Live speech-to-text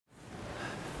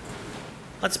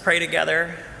Let's pray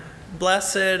together.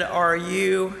 Blessed are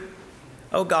you,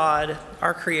 O God,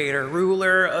 our Creator,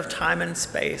 ruler of time and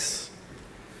space,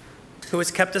 who has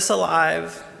kept us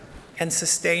alive and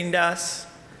sustained us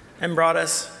and brought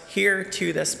us here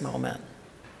to this moment.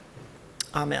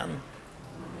 Amen.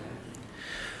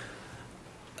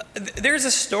 There's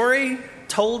a story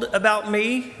told about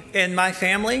me and my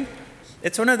family.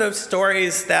 It's one of those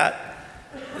stories that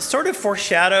sort of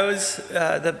foreshadows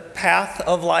the path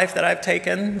of life that I've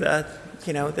taken, the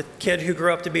kid who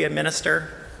grew up to be a minister.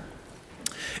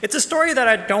 It's a story that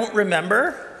I don't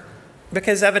remember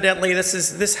because evidently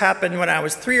this happened when I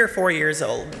was 3 or 4 years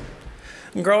old,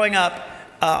 growing up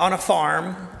on a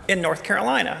farm in North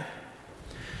Carolina.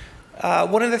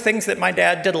 One of the things that my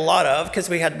dad did a lot of, because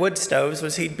we had wood stoves,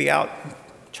 was he'd be out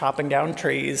chopping down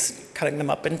trees, cutting them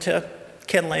up into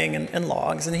kindling and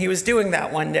logs, and he was doing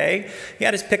that one day. He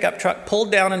had his pickup truck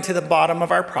pulled down into the bottom of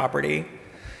our property,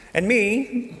 and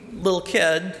me, little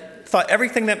kid, thought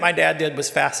everything that my dad did was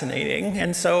fascinating,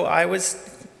 and so I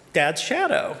was Dad's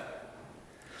shadow.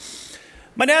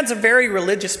 My dad's a very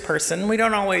religious person. We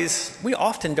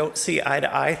often don't see eye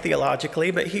to eye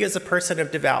theologically, but he is a person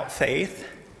of devout faith.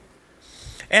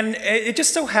 And it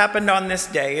just so happened on this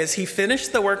day, as he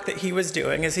finished the work that he was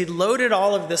doing, as he loaded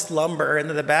all of this lumber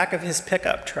into the back of his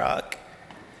pickup truck,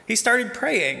 he started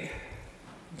praying.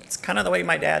 It's kind of the way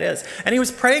my dad is. And he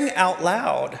was praying out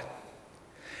loud.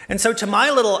 And so to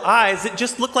my little eyes, it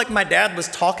just looked like my dad was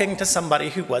talking to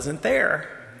somebody who wasn't there.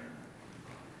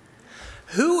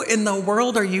 "Who in the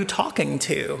world are you talking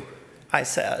to?" I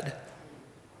said.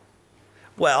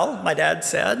 "Well," my dad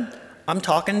said, "I'm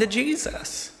talking to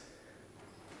Jesus."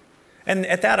 And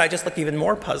at that, I just looked even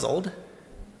more puzzled.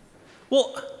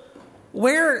 "Well,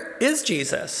 where is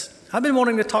Jesus? I've been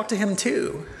wanting to talk to him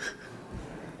too."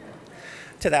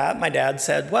 To that, my dad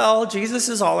said, "Well, Jesus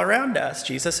is all around us.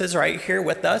 Jesus is right here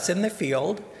with us in the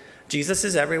field. Jesus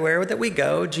is everywhere that we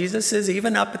go. Jesus is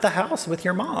even up at the house with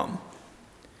your mom."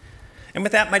 And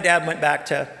with that, my dad went back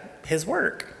to his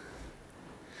work.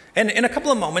 And in a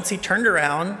couple of moments, he turned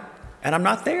around, and I'm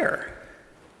not there.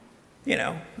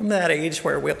 I'm that age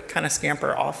where we'll kind of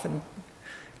scamper off and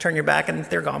turn your back, and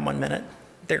they're gone 1 minute.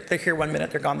 They're here 1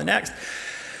 minute, they're gone the next.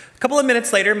 A couple of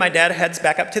minutes later, my dad heads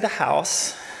back up to the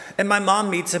house, and my mom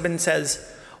meets him and says,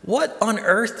 "What on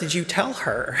earth did you tell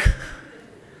her?"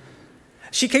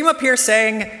 "She came up here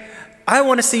saying, 'I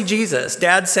want to see Jesus.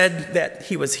 Dad said that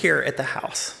he was here at the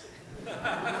house.'"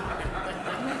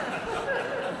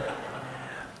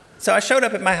 So I showed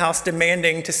up at my house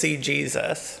demanding to see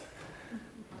Jesus.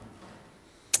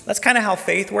 That's kind of how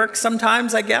faith works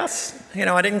sometimes, I guess.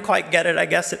 I didn't quite get it, I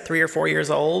guess, at 3 or 4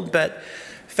 years old, but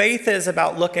faith is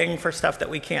about looking for stuff that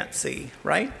we can't see,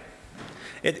 right?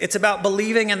 It's about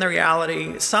believing in the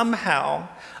reality somehow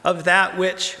of that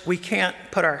which we can't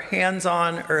put our hands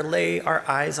on or lay our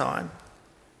eyes on.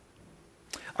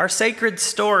 Our sacred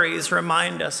stories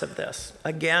remind us of this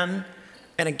again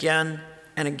and again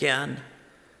and again.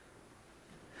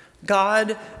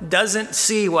 God doesn't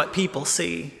see what people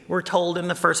see. We're told in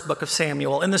the first book of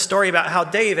Samuel, in the story about how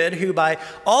David, who by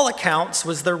all accounts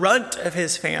was the runt of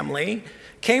his family,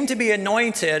 came to be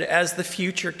anointed as the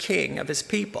future king of his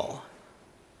people.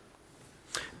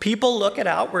 People look at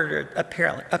outward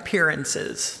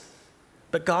appearances,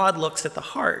 but God looks at the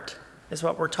heart, is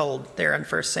what we're told there in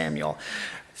 1 Samuel.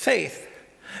 Faith.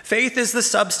 Faith is the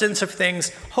substance of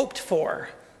things hoped for.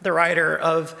 The writer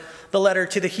of the letter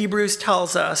to the Hebrews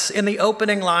tells us in the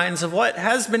opening lines of what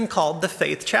has been called the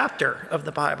faith chapter of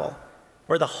the Bible,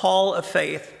 or the hall of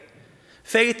faith.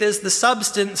 Faith is the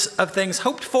substance of things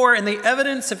hoped for and the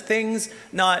evidence of things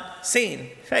not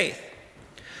seen. Faith.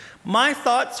 "My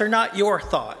thoughts are not your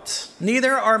thoughts,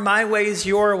 neither are my ways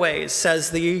your ways," says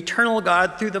the eternal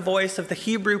God through the voice of the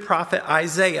Hebrew prophet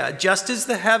Isaiah. "Just as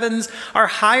the heavens are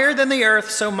higher than the earth,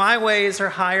 so my ways are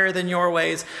higher than your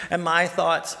ways, and my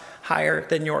thoughts higher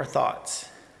than your thoughts."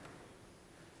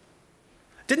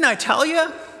 "Didn't I tell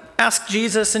you," asked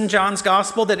Jesus in John's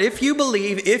gospel, "that if you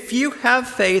believe, if you have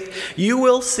faith, you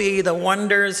will see the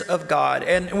wonders of God?"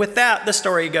 And with that, the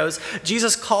story goes,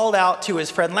 Jesus called out to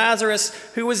his friend Lazarus,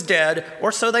 who was dead,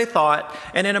 or so they thought,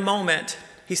 and in a moment,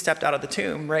 he stepped out of the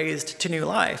tomb, raised to new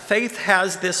life. Faith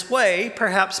has this way,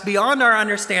 perhaps beyond our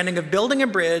understanding, of building a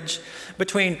bridge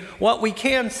between what we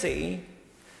can see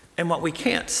and what we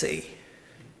can't see.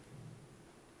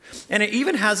 And it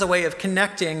even has a way of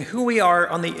connecting who we are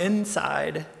on the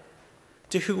inside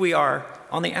to who we are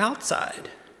on the outside.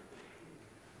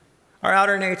 Our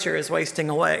outer nature is wasting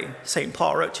away, St.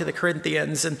 Paul wrote to the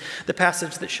Corinthians in the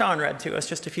passage that Sean read to us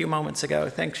just a few moments ago.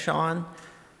 Thanks, Sean.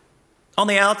 On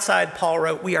the outside, Paul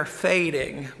wrote, we are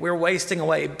fading, we're wasting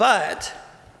away, but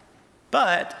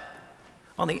But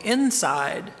on the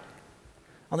inside,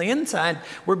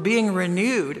 we're being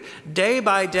renewed day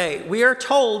by day. We are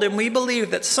told and we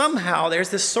believe that somehow there's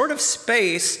this sort of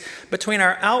space between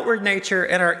our outward nature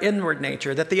and our inward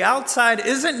nature, that the outside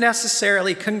isn't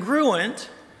necessarily congruent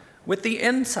with the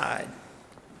inside,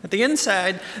 that the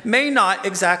inside may not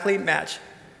exactly match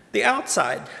the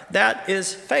outside. That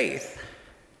is faith.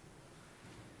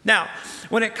 Now,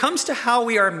 when it comes to how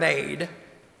we are made,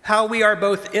 how we are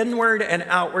both inward and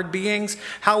outward beings,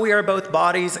 how we are both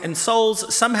bodies and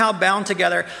souls somehow bound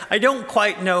together, I don't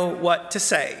quite know what to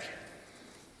say.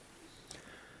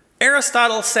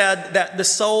 Aristotle said that the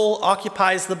soul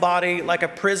occupies the body like a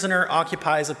prisoner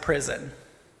occupies a prison.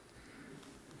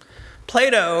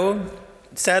 Plato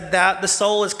said that the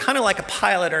soul is kind of like a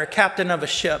pilot or a captain of a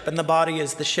ship, and the body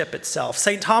is the ship itself.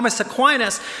 St. Thomas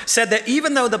Aquinas said that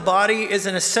even though the body is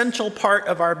an essential part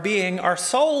of our being, our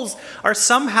souls are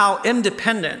somehow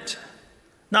independent,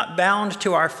 not bound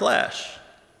to our flesh.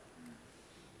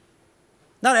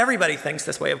 Not everybody thinks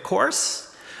this way, of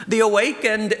course. The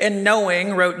awakened and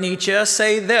knowing, wrote Nietzsche,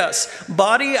 say this: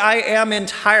 "Body I am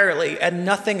entirely and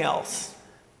nothing else.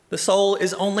 The soul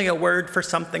is only a word for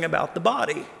something about the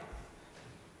body."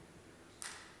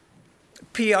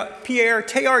 Pierre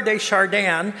Teilhard de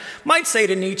Chardin might say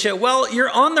to Nietzsche, well, you're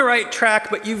on the right track,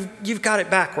 but you've got it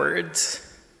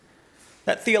backwards.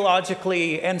 That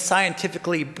theologically and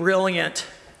scientifically brilliant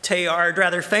Teilhard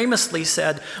rather famously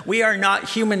said, we are not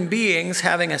human beings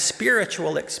having a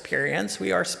spiritual experience,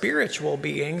 we are spiritual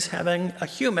beings having a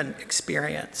human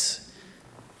experience.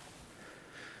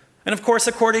 And of course,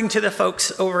 according to the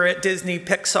folks over at Disney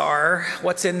Pixar,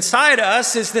 what's inside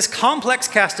us is this complex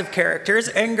cast of characters: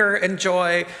 anger and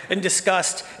joy and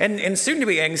disgust and soon to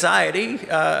be anxiety,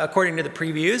 according to the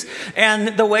previews.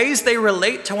 And the ways they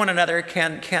relate to one another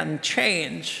can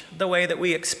change the way that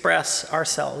we express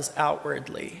ourselves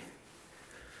outwardly.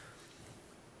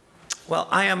 Well,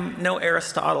 I am no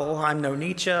Aristotle, I'm no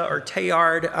Nietzsche or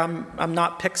Teilhard, I'm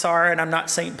not Pixar, and I'm not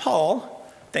St. Paul,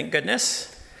 thank goodness.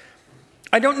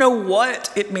 I don't know what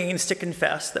it means to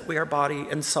confess that we are body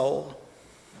and soul.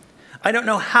 I don't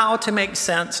know how to make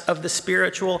sense of the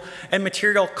spiritual and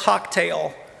material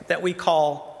cocktail that we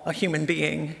call a human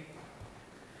being.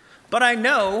 But I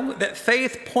know that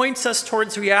faith points us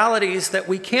towards realities that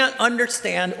we can't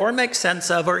understand or make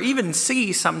sense of or even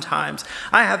see sometimes.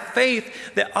 I have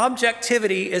faith that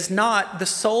objectivity is not the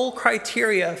sole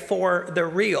criteria for the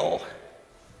real.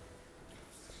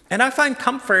 And I find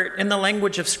comfort in the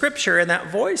language of Scripture and that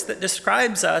voice that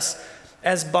describes us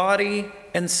as body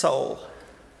and soul.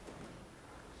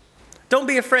 Don't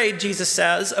be afraid, Jesus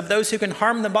says, of those who can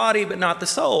harm the body but not the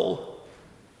soul.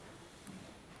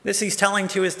 This he's telling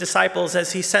to his disciples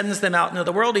as he sends them out into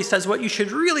the world. He says, what you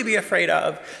should really be afraid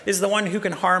of is the one who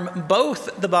can harm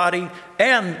both the body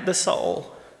and the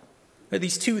soul. They're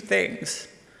these two things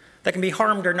that can be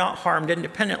harmed or not harmed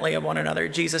independently of one another.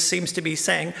 Jesus seems to be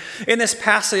saying in this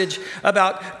passage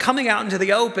about coming out into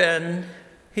the open,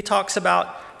 he talks about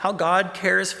how God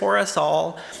cares for us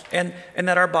all and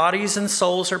that our bodies and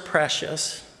souls are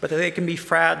precious, but that they can be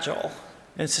fragile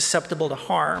and susceptible to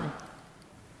harm.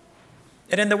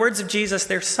 And in the words of Jesus,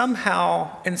 they're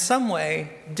somehow, in some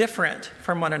way, different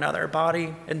from one another,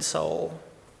 body and soul.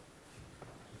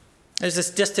 There's this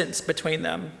distance between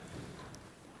them.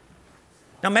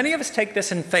 Now, many of us take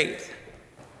this in faith.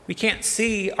 We can't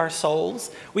see our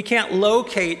souls. We can't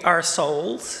locate our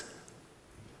souls.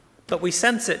 But we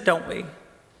sense it, don't we?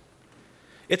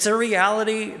 It's a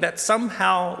reality that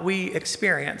somehow we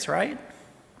experience, right?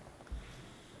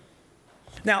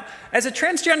 Now, as a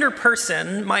transgender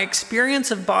person, my experience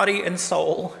of body and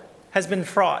soul has been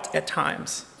fraught at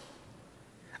times.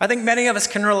 I think many of us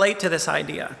can relate to this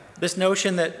idea, this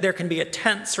notion that there can be a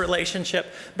tense relationship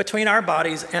between our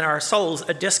bodies and our souls,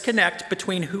 a disconnect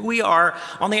between who we are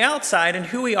on the outside and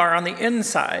who we are on the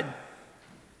inside.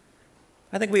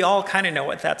 I think we all kind of know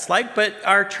what that's like, but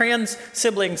our trans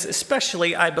siblings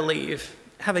especially, I believe,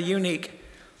 have a unique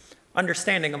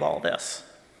understanding of all this.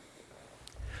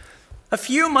 A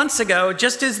few months ago,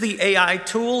 just as the AI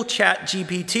tool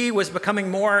ChatGPT was becoming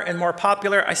more and more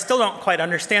popular, I still don't quite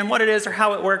understand what it is or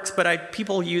how it works, but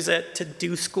people use it to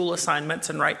do school assignments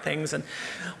and write things. And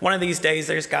one of these days,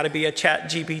 there's got to be a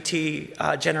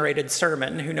ChatGPT generated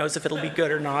sermon. Who knows if it'll be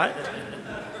good or not?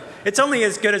 It's only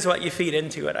as good as what you feed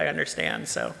into it, I understand.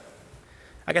 So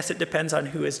I guess it depends on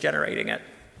who is generating it.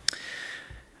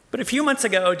 But a few months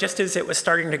ago, just as it was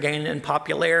starting to gain in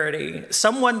popularity,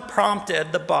 someone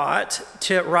prompted the bot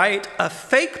to write a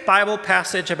fake Bible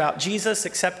passage about Jesus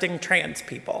accepting trans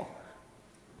people.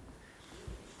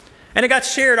 And it got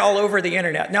shared all over the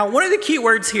internet. Now, one of the key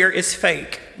words here is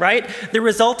fake, right? The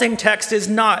resulting text is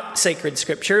not sacred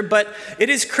scripture, but it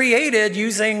is created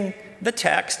using the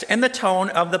text and the tone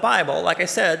of the Bible. Like I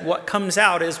said, what comes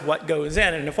out is what goes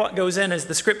in. And if what goes in is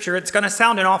the scripture, it's going to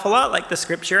sound an awful lot like the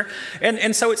scripture.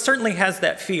 And so it certainly has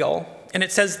that feel. And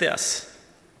it says this: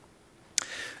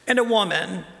 "And a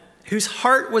woman whose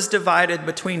heart was divided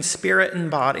between spirit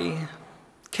and body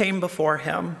came before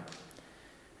him.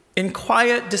 In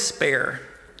quiet despair,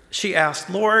 she asked,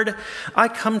 'Lord, I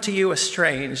come to you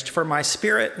estranged, for my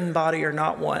spirit and body are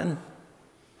not one.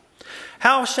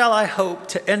 How shall I hope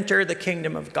to enter the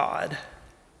kingdom of God?'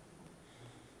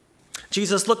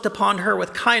 Jesus looked upon her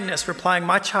with kindness, replying,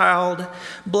 'My child,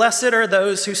 blessed are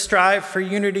those who strive for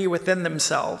unity within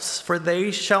themselves, for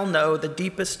they shall know the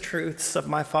deepest truths of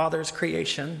my Father's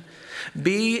creation.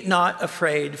 Be not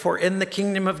afraid, for in the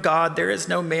kingdom of God there is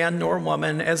no man nor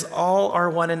woman, as all are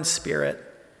one in spirit.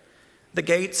 The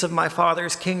gates of my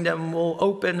Father's kingdom will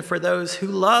open for those who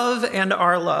love and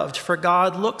are loved, for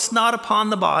God looks not upon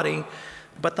the body,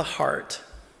 but the heart.'"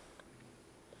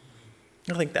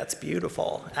 I think that's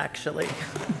beautiful, actually.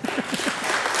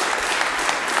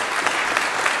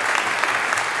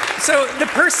 So the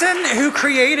person who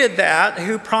created that,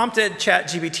 who prompted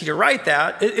ChatGPT to write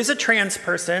that, is a trans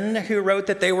person who wrote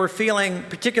that they were feeling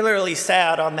particularly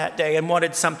sad on that day and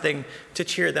wanted something to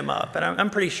cheer them up. And I'm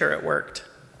pretty sure it worked.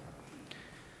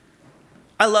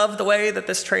 I love the way that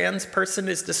this trans person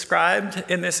is described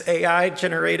in this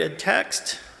AI-generated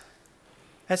text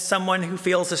as someone who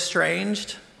feels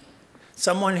estranged,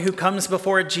 someone who comes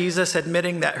before Jesus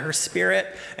admitting that her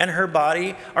spirit and her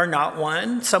body are not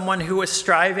one, someone who is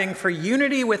striving for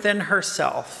unity within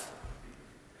herself.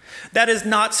 That is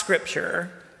not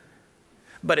scripture,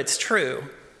 but it's true.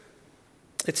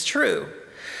 It's true.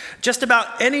 Just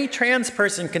about any trans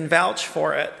person can vouch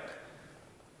for it.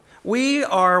 We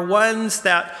are ones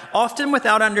that, often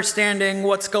without understanding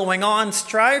what's going on,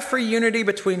 strive for unity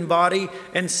between body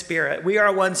and spirit. We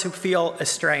are ones who feel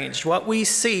estranged. What we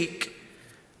seek,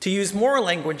 to use more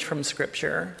language from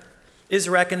Scripture, is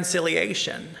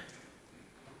reconciliation.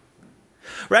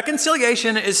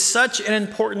 Reconciliation is such an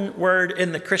important word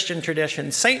in the Christian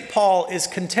tradition. St. Paul is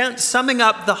content summing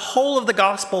up the whole of the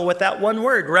gospel with that one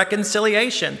word,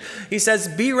 reconciliation. He says,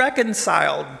 "Be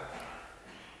reconciled."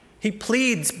 He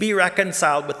pleads, be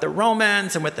reconciled with the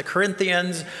Romans and with the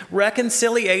Corinthians.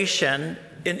 Reconciliation,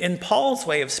 in Paul's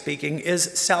way of speaking, is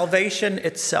salvation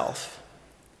itself.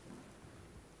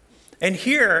 And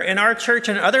here in our church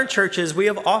and other churches, we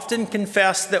have often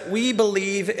confessed that we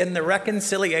believe in the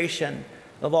reconciliation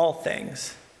of all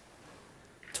things.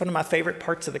 It's one of my favorite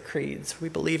parts of the creeds. We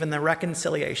believe in the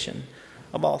reconciliation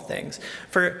of all things.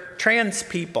 For trans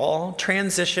people,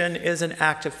 transition is an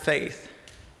act of faith.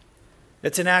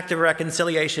 It's an act of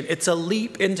reconciliation. It's a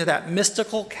leap into that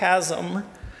mystical chasm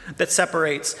that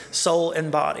separates soul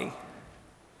and body.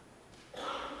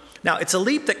 Now, it's a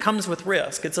leap that comes with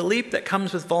risk. It's a leap that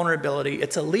comes with vulnerability.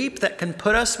 It's a leap that can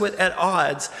put us at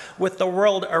odds with the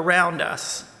world around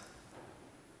us.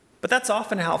 But that's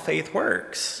often how faith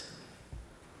works.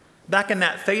 Back in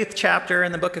that faith chapter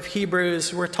in the book of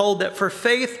Hebrews, we're told that for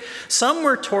faith, some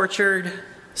were tortured,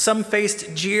 some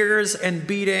faced jeers and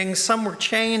beatings, some were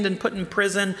chained and put in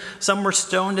prison, some were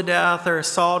stoned to death or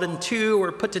sawed in two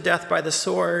or put to death by the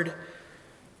sword.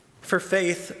 For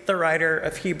faith, the writer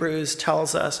of Hebrews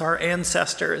tells us, our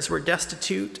ancestors were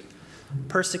destitute,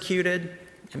 persecuted,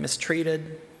 and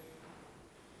mistreated.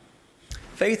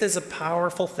 Faith is a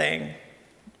powerful thing,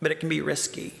 but it can be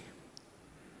risky.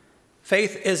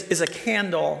 Faith is a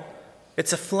candle.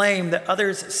 It's a flame that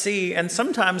others see and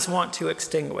sometimes want to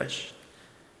extinguish.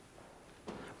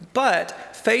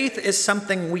 But faith is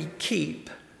something we keep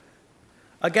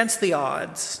against the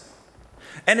odds.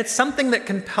 And it's something that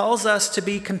compels us to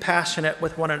be compassionate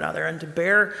with one another and to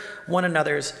bear one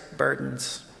another's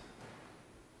burdens.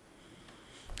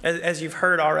 As you've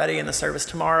heard already in the service,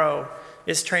 tomorrow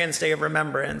is Trans Day of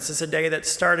Remembrance. It's a day that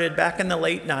started back in the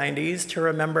late 90s to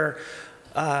remember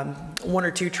one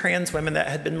or two trans women that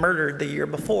had been murdered the year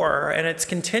before. And it's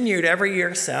continued every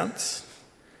year since.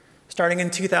 Starting in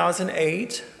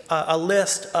 2008, a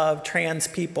list of trans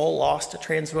people lost to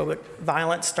transphobic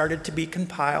violence started to be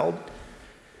compiled.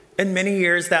 In many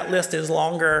years, that list is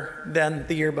longer than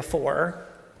the year before.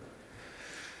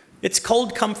 It's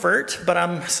cold comfort, but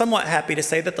I'm somewhat happy to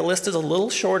say that the list is a little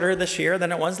shorter this year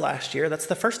than it was last year. That's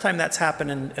the first time that's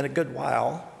happened in a good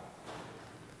while.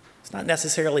 It's not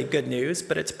necessarily good news,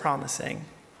 but it's promising.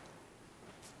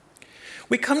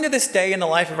 We come to this day in the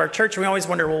life of our church, and we always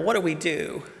wonder, well, what do we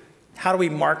do? How do we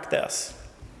mark this?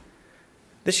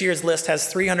 This year's list has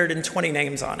 320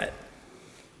 names on it.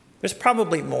 There's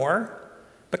probably more,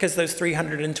 because those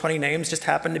 320 names just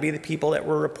happen to be the people that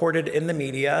were reported in the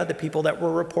media, the people that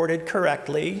were reported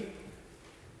correctly.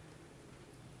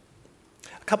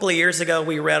 A couple of years ago,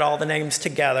 we read all the names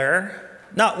together,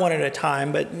 not one at a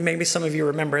time, but maybe some of you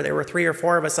remember there were 3 or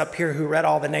 4 of us up here who read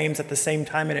all the names at the same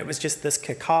time, and it was just this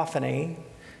cacophony.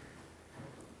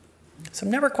 So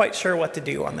I'm never quite sure what to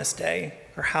do on this day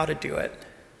or how to do it.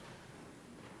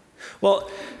 Well,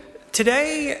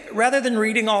 today, rather than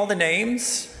reading all the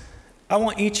names, I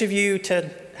want each of you to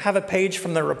have a page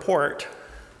from the report.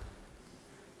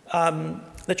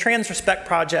 The Trans Respect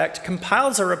Project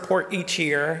compiles a report each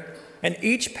year, and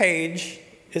each page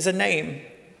is a name,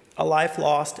 a life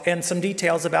lost, and some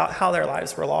details about how their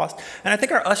lives were lost. And I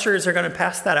think our ushers are going to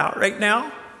pass that out right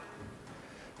now.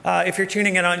 If you're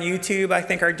tuning in on YouTube, I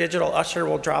think our digital usher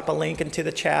will drop a link into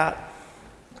the chat.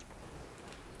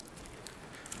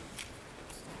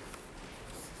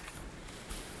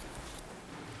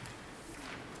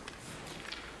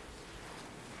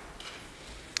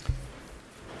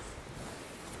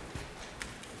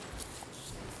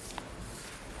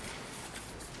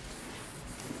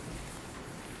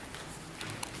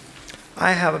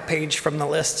 I have a page from the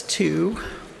list too.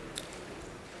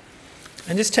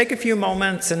 And just take a few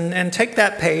moments and take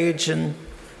that page and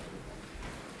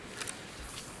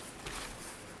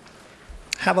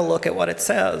have a look at what it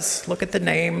says. Look at the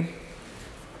name.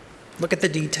 Look at the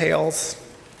details.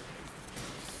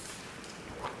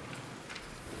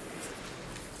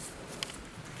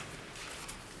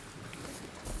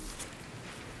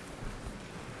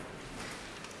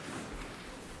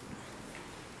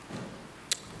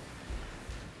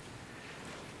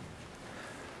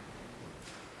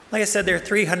 Like I said, there are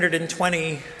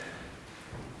 320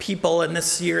 people in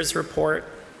this year's report.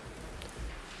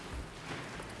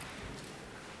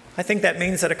 I think that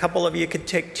means that a couple of you could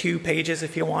take 2 pages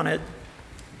if you wanted.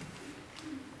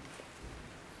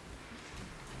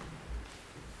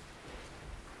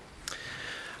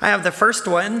 I have the first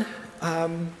one.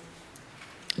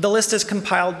 The list is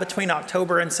compiled between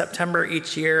October and September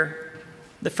each year.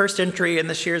 The first entry in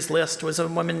this year's list was a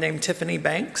woman named Tiffany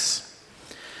Banks.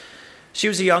 She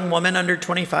was a young woman under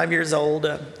 25 years old,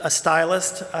 a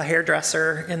stylist, a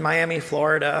hairdresser in Miami,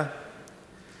 Florida.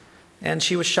 And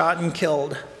she was shot and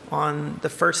killed on the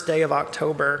first day of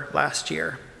October last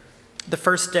year, the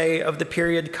first day of the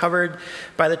period covered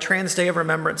by the Trans Day of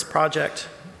Remembrance Project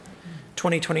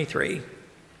 2023.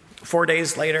 4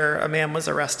 days later, a man was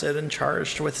arrested and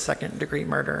charged with second-degree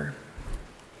murder.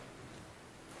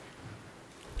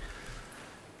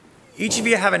 Each of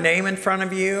you have a name in front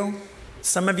of you.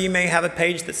 Some of you may have a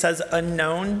page that says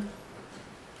unknown.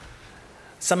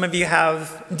 Some of you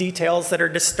have details that are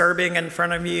disturbing in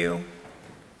front of you.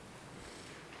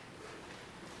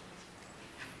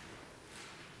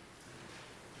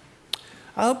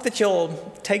 I hope that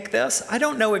you'll take this. I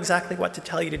don't know exactly what to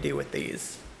tell you to do with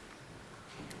these.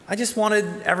 I just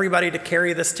wanted everybody to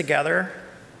carry this together.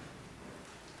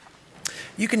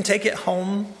 You can take it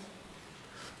home,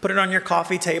 put it on your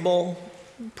coffee table,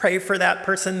 pray for that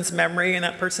person's memory and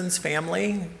that person's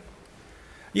family.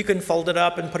 You can fold it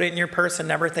up and put it in your purse and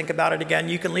never think about it again.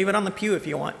 You can leave it on the pew if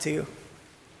you want to.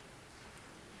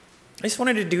 I just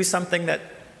wanted to do something that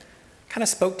kind of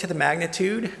spoke to the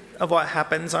magnitude of what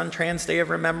happens on Trans Day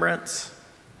of Remembrance.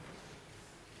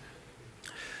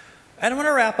 And I want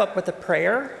to wrap up with a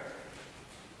prayer.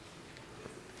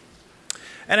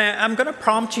 And I'm going to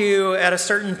prompt you at a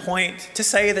certain point to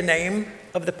say the name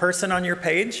of the person on your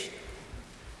page.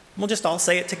 We'll just all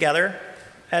say it together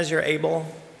as you're able.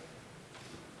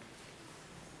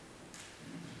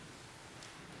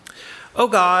 Oh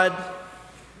God,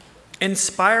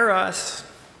 inspire us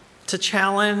to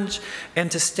challenge and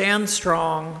to stand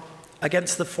strong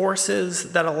against the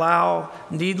forces that allow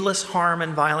needless harm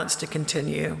and violence to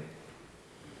continue,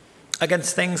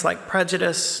 against things like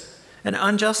prejudice and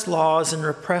unjust laws and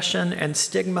repression and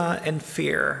stigma and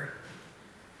fear.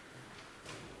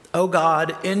 O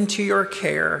God, into your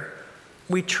care,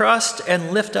 we trust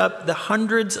and lift up the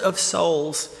hundreds of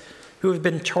souls who have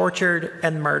been tortured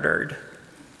and murdered.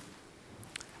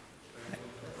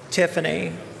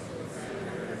 Tiffany.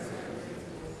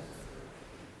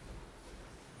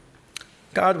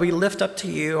 God, we lift up to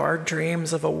you our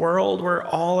dreams of a world where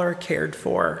all are cared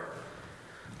for,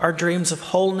 our dreams of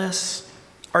wholeness,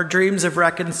 our dreams of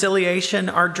reconciliation,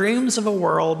 our dreams of a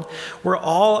world where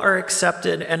all are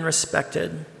accepted and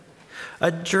respected.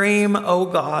 A dream, O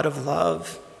God of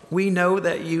love, we know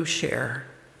that you share.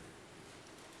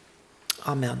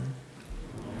 Amen.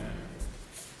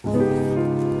 Amen.